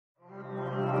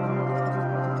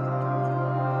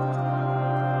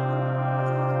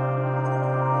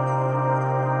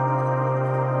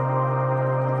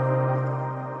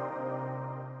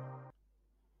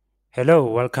Hello,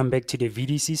 welcome back to the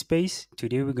VDC space.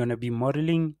 Today we're going to be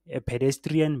modeling a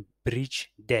pedestrian bridge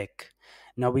deck.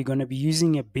 Now we're going to be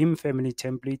using a beam family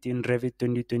template in Revit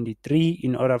 2023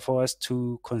 in order for us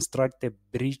to construct a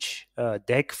bridge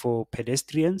deck for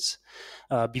pedestrians.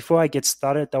 Before I get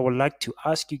started, I would like to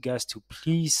ask you guys to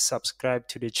please subscribe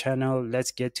to the channel.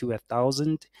 Let's get to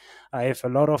 1,000. I have a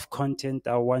lot of content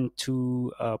I want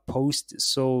to post.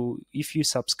 So if you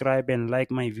subscribe and like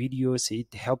my videos,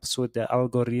 it helps with the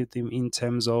algorithm in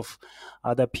terms of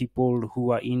other people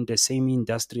who are in the same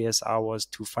industry as ours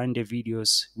to find the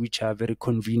videos which are very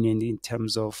convenient in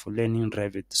terms of learning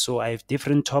Revit. So I have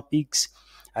different topics.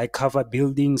 I cover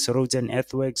buildings, roads and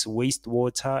earthworks,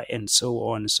 wastewater, and so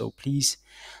on. So please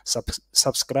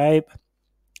subscribe.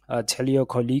 Tell your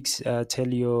colleagues, tell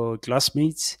your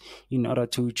classmates in order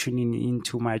to tune in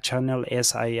into my channel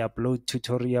as I upload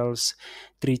tutorials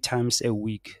 3 times a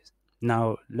week.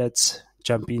 Now let's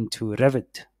jump into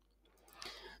Revit.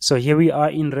 So here we are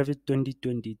in Revit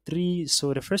 2023.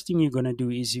 So the first thing you're going to do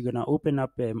is you're going to open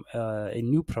up a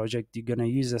new project. You're going to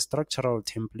use a structural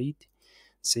template.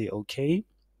 Say OK.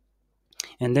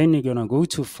 And then you're gonna go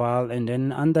to file, and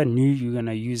then under new you're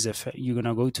gonna use you're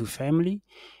gonna go to family,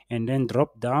 and then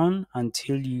drop down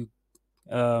until you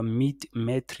meet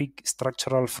metric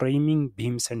structural framing,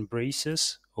 beams and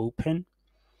braces. Open.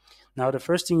 Now the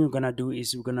first thing you're gonna do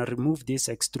is you're gonna remove this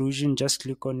extrusion. Just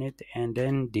click on it and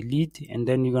then delete, and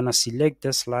then you're gonna select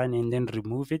this line and then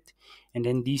remove it, and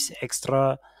then these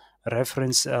extra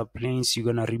reference planes, you're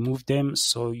gonna remove them,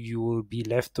 so you will be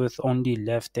left with only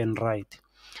left and right.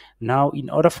 Now, in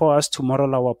order for us to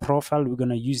model our profile, we're going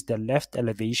to use the left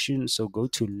elevation. So go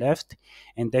to left,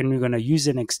 and then we're going to use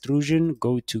an extrusion,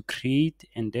 go to create,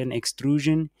 and then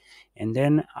extrusion. And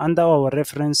then under our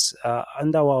reference,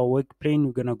 under our work plane,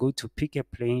 we're going to go to pick a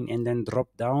plane and then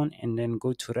drop down and then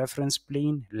go to reference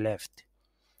plane left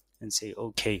and say,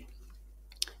 okay.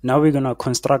 Now we're going to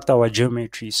construct our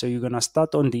geometry. So you're going to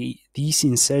start on this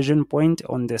insertion point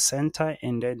on the center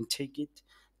and then take it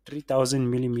 3000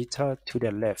 millimeter to the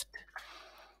left,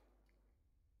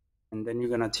 and then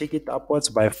you're gonna take it upwards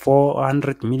by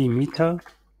 400 millimeter,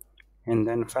 and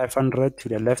then 500 to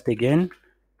the left again,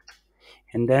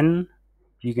 and then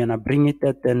you're gonna bring it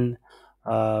at an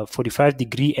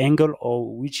 45-degree angle,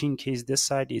 or which in case this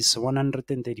side is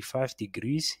 135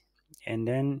 degrees, and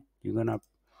then you're gonna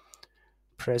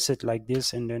press it like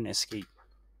this and then escape.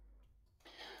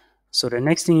 So the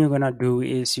next thing you're gonna do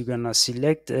is you're gonna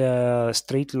select a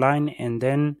straight line and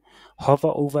then hover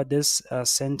over this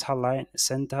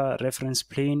center reference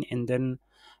plane, and then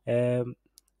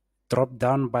drop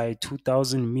down by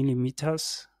 2000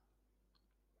 millimeters.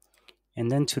 And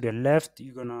then to the left,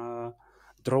 you're gonna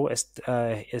draw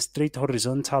a straight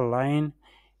horizontal line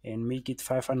and make it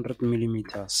 500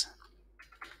 millimeters.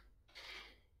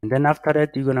 And then after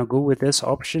that, you're gonna go with this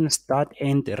option, start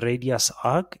end radius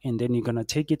arc, and then you're gonna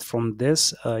take it from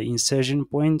this insertion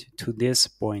point to this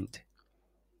point.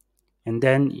 And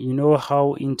then you know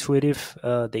how intuitive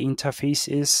the interface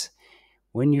is.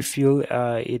 When you feel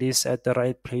it is at the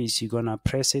right place, you're gonna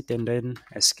press it and then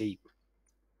escape.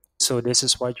 So this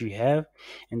is what you have,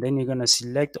 and then you're gonna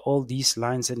select all these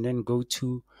lines and then go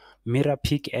to mirror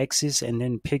pick axis and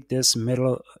then pick this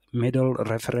middle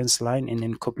reference line and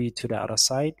then copy it to the other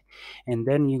side, and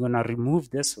then you're gonna remove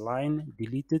this line,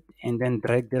 delete it, and then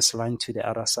drag this line to the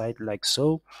other side like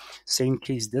so. Same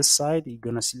case this side, you're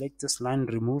gonna select this line,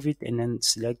 remove it, and then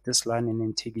select this line and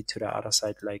then take it to the other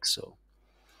side like so.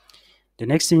 The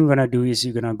next thing you're going to do is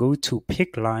you're going to go to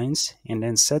pick lines and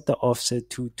then set the offset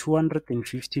to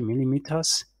 250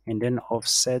 millimeters, and then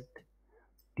offset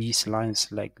these lines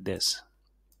like this.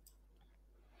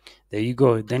 There you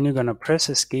go. Then you're going to press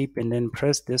escape and then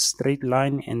press this straight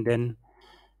line and then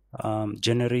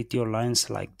generate your lines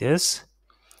like this.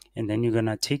 And then you're going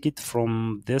to take it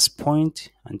from this point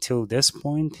until this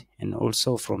point, and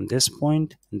also from this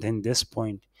point and then this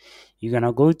point. You're going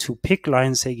to go to pick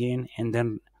lines again and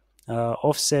then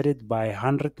offset it by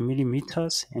 100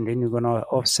 millimeters, and then you're going to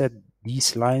offset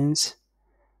these lines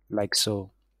like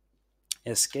so.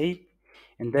 Escape,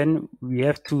 and then we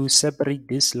have to separate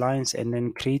these lines and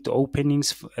then create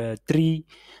openings, 3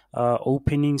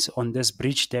 openings on this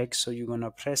bridge deck. So you're going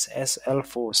to press SL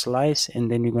for slice,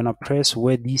 and then you're going to press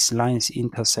where these lines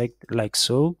intersect like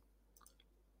so,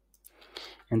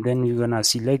 and then you're going to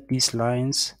select these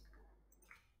lines,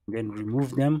 then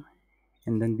remove them,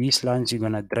 and then these lines you're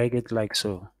going to drag it like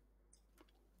so,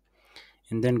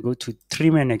 and then go to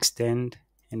trim and extend,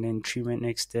 and then trim and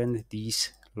extend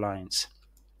these lines.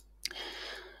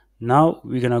 Now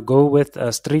we're gonna go with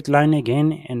a straight line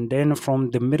again, and then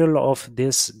from the middle of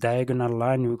this diagonal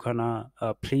line we're gonna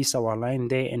place our line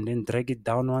there and then drag it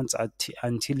downwards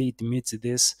until it meets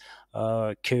this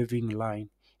curving line.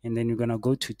 And then you're gonna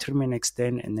go to trim and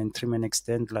extend, and then trim and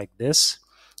extend like this.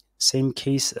 Same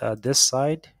case this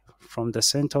side. From the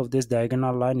center of this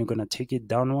diagonal line you're gonna take it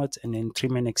downwards and then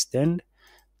trim and extend,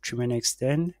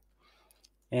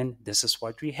 and this is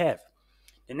what we have.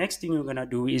 The next thing we're gonna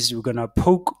do is we're gonna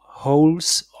poke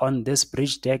holes on this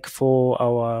bridge deck for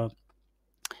our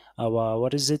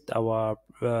what is it, our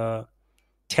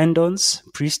tendons,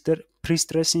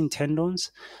 pre-stressing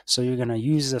tendons. So you're gonna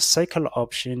use the cycle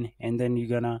option, and then you're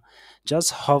gonna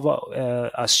just hover,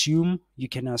 you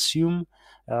can assume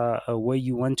where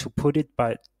you want to put it,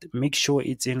 but make sure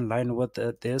it's in line with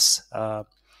this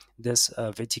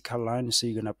vertical line. So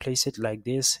you're gonna place it like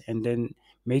this, and then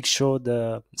make sure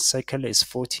the cycle is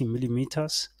 40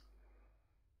 millimeters.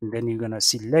 And then you're gonna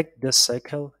select the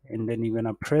cycle, and then you're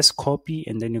gonna press copy,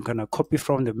 and then you're gonna copy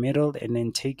from the middle and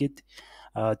then take it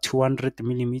 200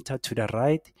 millimeter to the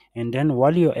right. And then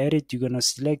while you're at it, you're gonna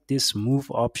select this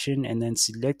move option, and then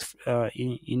select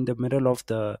in the middle of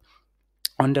the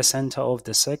on the center of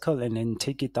the circle, and then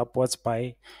take it upwards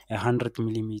by 100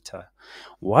 millimeter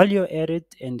while you're at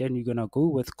it. And then you're gonna go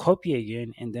with copy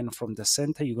again, and then from the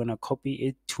center you're gonna copy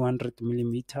it 200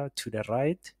 millimeter to the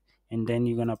right, and then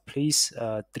you're gonna place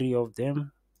 3 of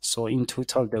them. So in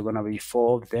total there are gonna be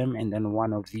 4 of them, and then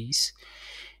 1 of these.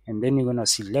 And then you're gonna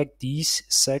select these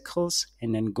circles,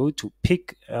 and then go to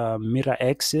pick mirror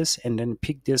axis, and then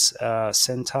pick this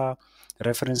center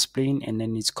reference plane, and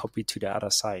then it's copied to the other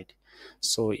side.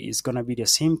 So it's gonna be the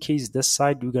same case this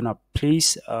side. We're gonna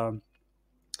place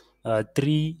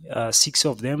 6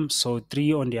 of them, so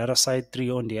 3 on the other side,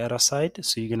 3 on the other side.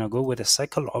 So you're gonna go with the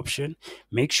cycle option,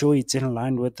 make sure it's in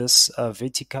line with this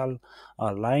vertical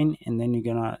line, and then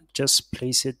you're gonna just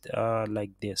place it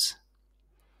like this.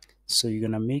 So you're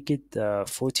gonna make it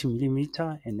 40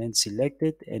 millimeter, and then select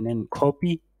it, and then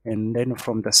copy, and then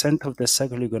from the center of the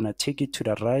circle you're gonna take it to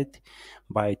the right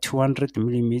by 200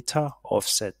 millimeter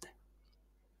offset.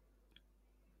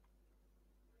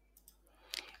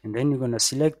 And then you're going to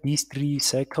select these 3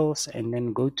 circles, and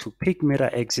then go to pick mirror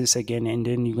axis again, and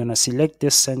then you're going to select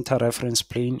this center reference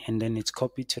plane, and then it's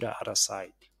copied to the other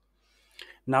side.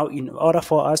 Now, in order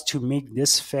for us to make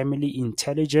this family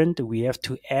intelligent, we have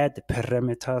to add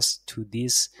parameters to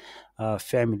this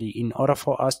family in order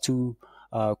for us to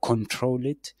control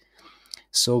it.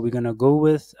 So we're going to go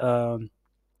with the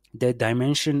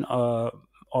dimension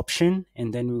option,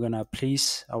 and then we're going to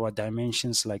place our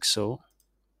dimensions like so.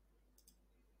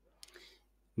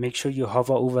 Make sure you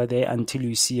hover over there until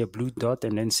you see a blue dot,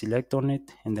 and then select on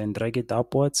it, and then drag it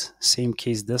upwards. Same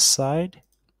case this side.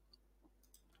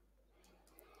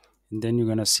 And then you're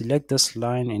going to select this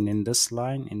line, and then this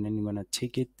line, and then you're going to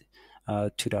take it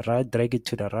to the right, drag it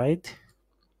to the right.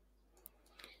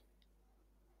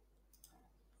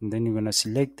 And then you're going to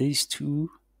select these 2,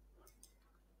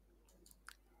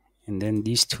 and then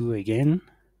these 2 again.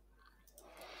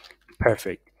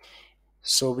 Perfect.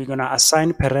 So we're going to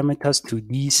assign parameters to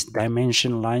these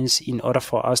dimension lines in order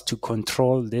for us to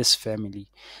control this family.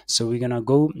 So we're going to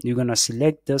go, you're going to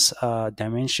select this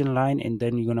dimension line, and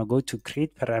then you're going to go to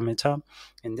create parameter,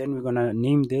 and then we're going to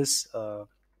name this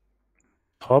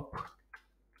top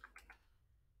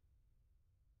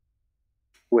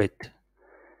width.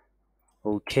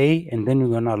 Okay, and then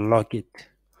we're going to lock it.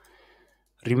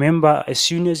 Remember, as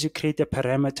soon as you create a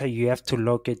parameter, you have to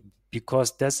lock it,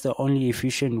 because that's the only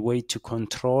efficient way to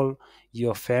control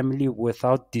your family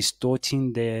without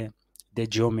distorting the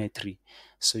geometry.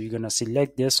 So you're going to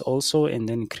select this also, and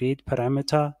then create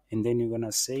parameter, and then you're going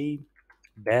to say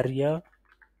barrier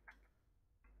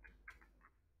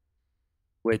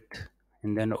width,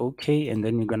 and then okay, and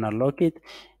then you're going to lock it.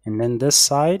 And then this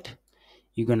side,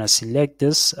 you're going to select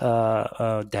this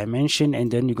dimension, and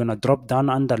then you're going to drop down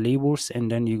under labels, and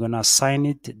then you're going to assign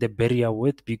it the barrier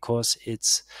width, because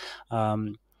it's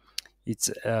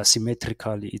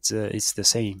symmetrical, it's the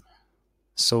same.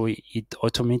 So it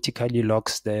automatically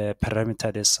locks the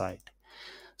parameter this side.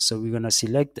 So we're going to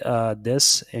select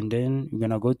this, and then we're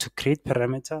going to go to create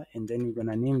parameter, and then we're going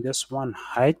to name this one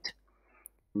height,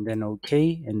 and then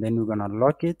okay, and then we're going to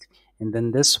lock it. And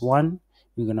then this one,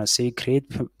 we're going to say create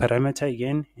parameter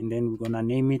again, and then we're going to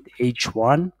name it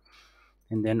h1,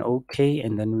 and then okay,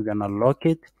 and then we're going to lock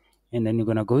it. And then you're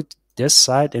going to go to this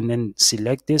side, and then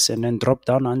select this, and then drop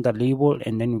down under label,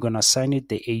 and then we're going to assign it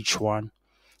the h1,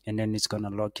 and then it's going to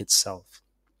lock itself.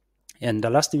 And the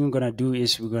last thing we're going to do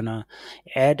is we're going to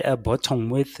add a bottom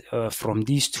width from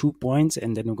these 2 points,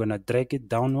 and then we're going to drag it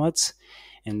downwards,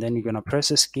 and then you're going to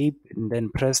press escape, and then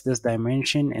press this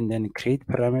dimension, and then create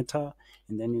parameter,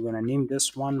 and then you're going to name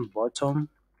this one bottom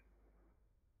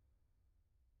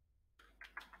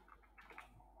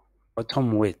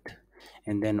width,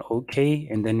 and then okay,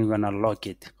 and then you're going to lock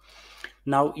it.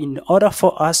 Now, in order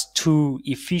for us to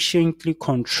efficiently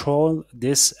control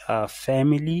this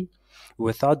family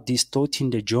without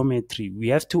distorting the geometry, we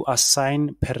have to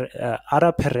assign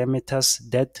other parameters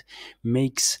that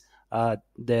makes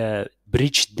the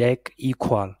bridge deck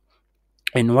equal.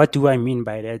 And what do I mean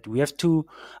by that? We have to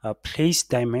place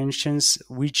dimensions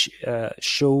which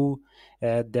show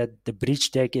that the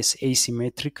bridge deck is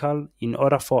asymmetrical in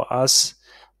order for us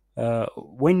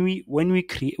when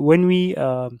we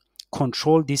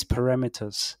control these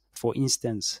parameters. For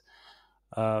instance,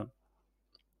 uh,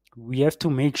 we have to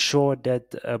make sure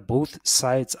that both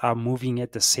sides are moving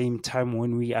at the same time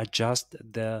when we adjust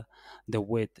the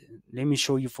width. Let me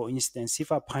show you. For instance,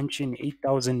 if I punch in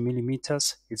 8,000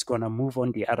 millimeters, it's going to move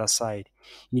on the other side.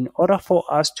 In order for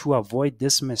us to avoid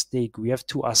this mistake, we have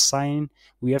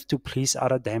to place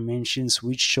other dimensions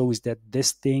which shows that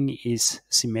this thing is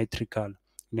symmetrical.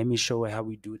 Let me show you how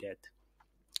we do that.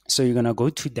 So you're going to go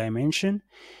to dimension,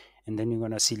 and then you're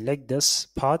going to select this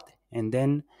part, and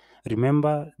then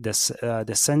remember this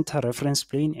the center reference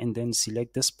plane, and then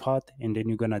select this part, and then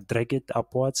you're going to drag it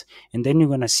upwards, and then you're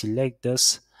going to select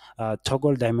this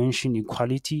toggle dimension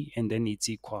equality, and then it's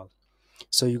equal.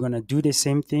 So you're going to do the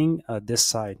same thing this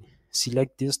side.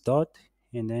 Select this dot,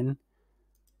 and then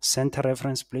center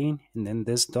reference plane, and then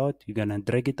this dot, you're going to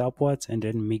drag it upwards and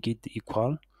then make it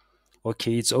equal.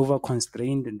 Okay, it's over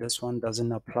constrained and this one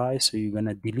doesn't apply, so you're going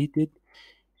to delete it.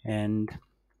 And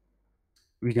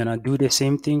we're gonna do the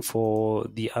same thing for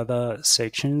the other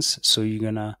sections. So you're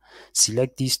gonna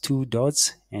select these two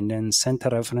dots, and then center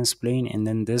reference plane, and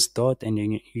then this dot, and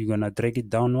then you're gonna drag it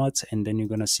downwards, and then you're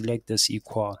gonna select this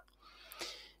equal,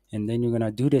 and then you're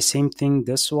gonna do the same thing,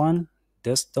 this one,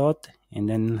 this dot, and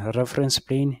then reference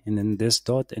plane, and then this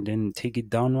dot, and then take it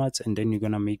downwards, and then you're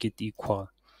gonna make it equal.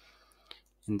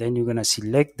 And then you're gonna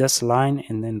select this line,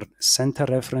 and then center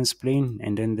reference plane,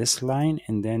 and then this line,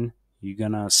 and then you're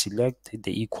gonna select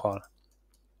the equal.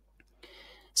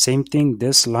 Same thing,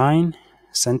 this line,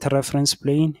 center reference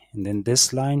plane, and then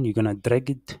this line, you're gonna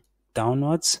drag it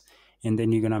downwards, and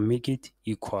then you're gonna make it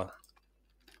equal.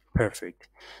 Perfect.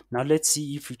 Now let's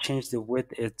see if you change the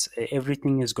width,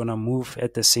 everything is gonna move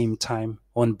at the same time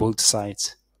on both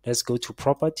sides. Let's go to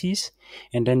properties,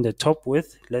 and then the top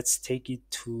width, let's take it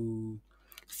to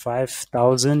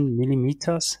 5,000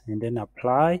 millimeters, and then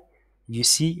apply. You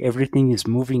see everything is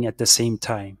moving at the same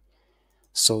time.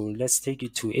 So let's take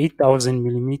it to 8,000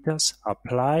 millimeters,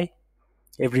 apply.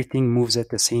 Everything moves at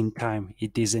the same time.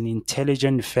 It is an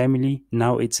intelligent family.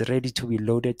 Now it's ready to be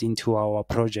loaded into our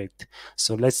project.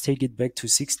 So let's take it back to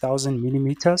 6,000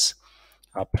 millimeters,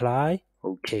 apply,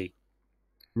 okay.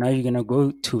 Now you're gonna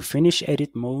go to finish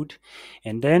edit mode,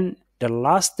 and then the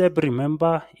last step,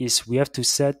 remember, is we have to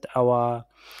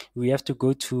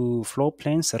go to floor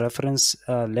plans reference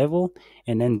level,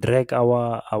 and then drag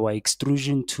our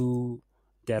extrusion to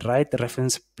the right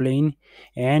reference plane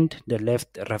and the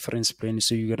left reference plane.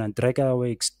 So you're gonna drag our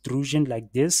extrusion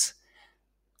like this.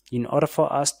 In order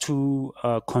for us to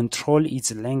control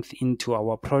its length into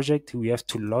our project, we have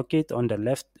to lock it on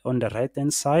the right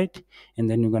hand side, and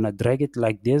then we're going to drag it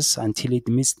like this until it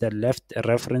meets the left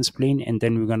reference plane, and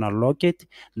then we're going to lock it.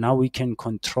 Now we can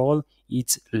control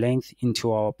its length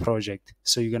into our project.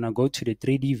 So you're going to go to the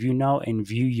 3D view now and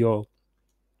view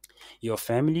your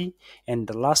family. And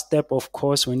the last step, of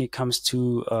course, when it comes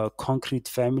to concrete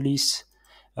families,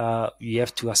 you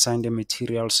have to assign the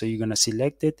material. So you're going to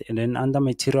select it, and then under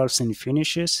materials and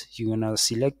finishes, you're going to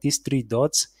select these three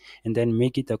dots, and then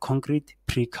make it a concrete,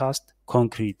 precast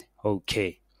concrete.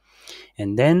 Okay.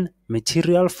 And then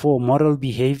material for model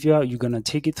behavior, you're going to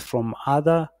take it from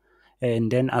other,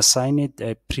 and then assign it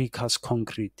a precast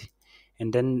concrete.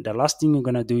 And then the last thing you're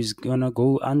going to do is going to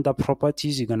go under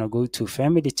properties, you're going to go to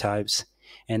family types,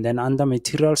 and then under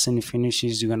materials and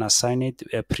finishes, you're going to assign it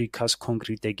a precast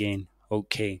concrete again.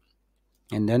 Okay.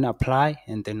 And then apply,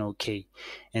 and then okay.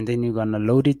 And then you're going to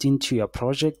load it into your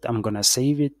project. I'm going to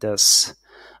save it as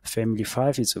family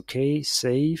 5. It's okay.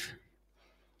 Save.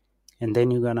 And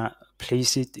then you're going to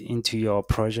place it into your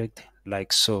project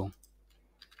like so.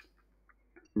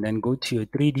 And then go to your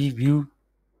 3D view.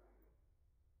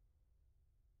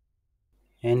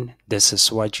 And this is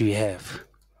what you have.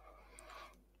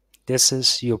 This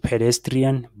is your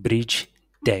pedestrian bridge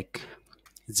deck.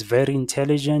 It's very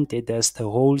intelligent. It has the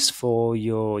holes for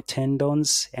your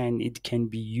tendons, and it can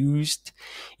be used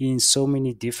in so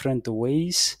many different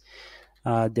ways.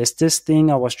 There's this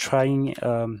thing I was trying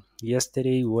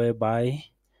yesterday whereby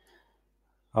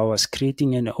I was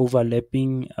creating an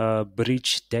overlapping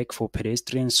bridge deck for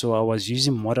pedestrians. So I was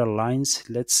using model lines.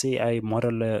 Let's say I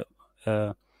model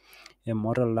a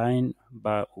model line,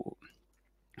 but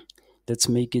let's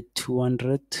make it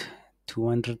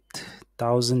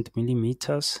 200,000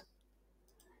 millimeters,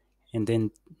 and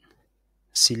then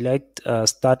select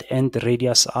start end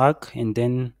radius arc, and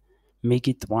then make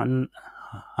it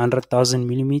 100,000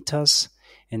 millimeters,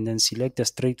 and then select a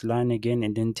straight line again,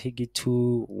 and then take it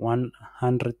to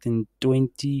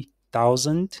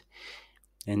 120,000,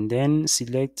 and then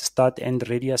select start end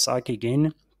radius arc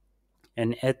again,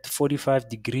 and at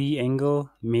 45-degree angle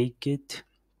make it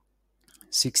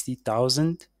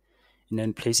 60,000, and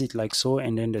then place it like so,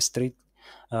 and then the straight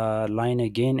line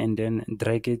again, and then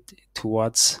drag it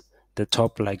towards the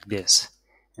top like this,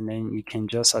 and then you can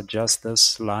just adjust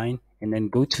this line, and then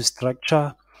go to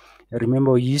structure.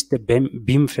 Remember, we use the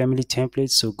beam family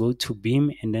template, so go to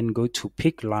beam and then go to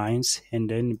pick lines, and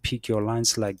then pick your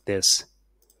lines like this,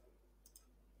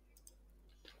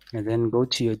 and then go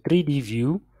to your 3D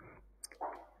view,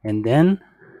 and then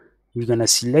you're gonna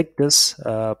select this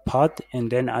part,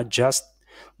 and then adjust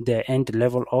the end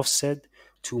level offset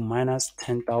to minus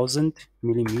 10,000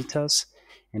 millimeters,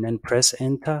 and then press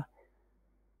enter.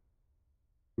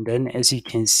 And then, as you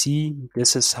can see,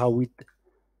 this is how it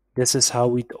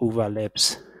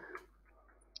overlaps.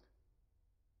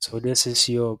 So this is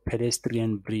your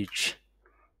pedestrian bridge.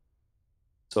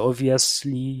 So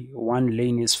obviously one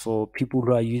lane is for people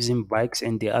who are using bikes,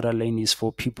 and the other lane is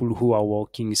for people who are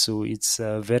walking. So it's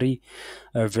very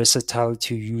versatile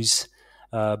to use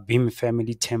beam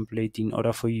family template in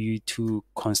order for you to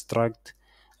construct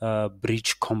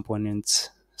bridge components.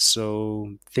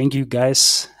 So thank you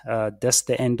guys. That's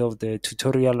the end of the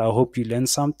tutorial. I hope you learned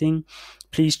something.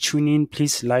 Please tune in.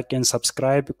 Please like and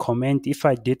subscribe. Comment if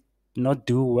I did not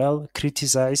do well.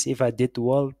 Criticize if I did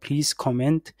well. Please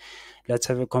comment. Let's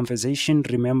have a conversation.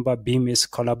 Remember, BEAM is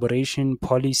collaboration,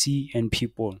 policy, and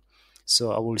people.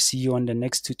 So I will see you on the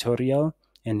next tutorial,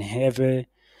 and have a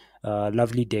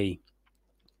lovely day.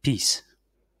 Peace.